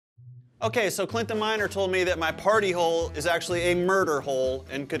Okay, so Clinton Miner told me that my party hole is actually a murder hole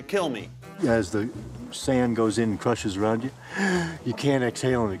and could kill me. As the sand goes in and crushes around you, you can't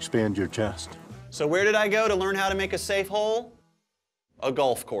exhale and expand your chest. So where did I go to learn how to make a safe hole? A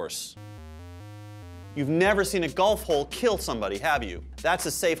golf course. You've never seen a golf hole kill somebody, have you? That's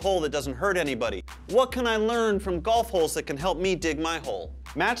a safe hole that doesn't hurt anybody. What can I learn from golf holes that can help me dig my hole?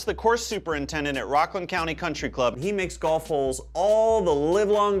 Matt's the course superintendent at Rockland County Country Club. He makes golf holes all the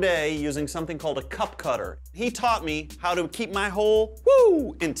livelong day using something called a cup cutter. He taught me how to keep my hole,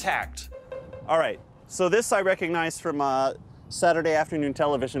 intact. All right, so this I recognize from Saturday afternoon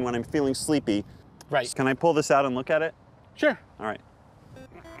television when I'm feeling sleepy. Right. So can I pull this out and look at it? Sure. All right.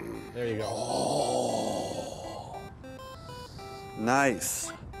 There you go. Oh,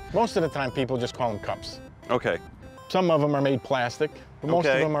 nice. Most of the time, people just call them cups. Okay. Some of them are made plastic, but most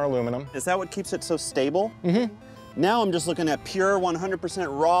of them are aluminum. Is that what keeps it so stable? Mm-hmm. Now I'm just looking at pure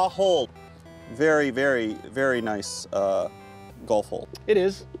 100% raw hole. Very, very, very nice golf hole. It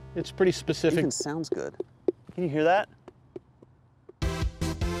is. It's pretty specific. It even sounds good. Can you hear that?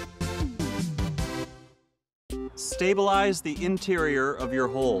 Stabilize the interior of your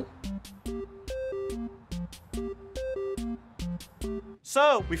hole.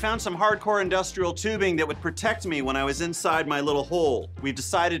 So, we found some hardcore industrial tubing that would protect me when I was inside my little hole. We've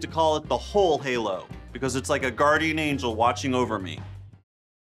decided to call it the Hole Halo, because it's like a guardian angel watching over me.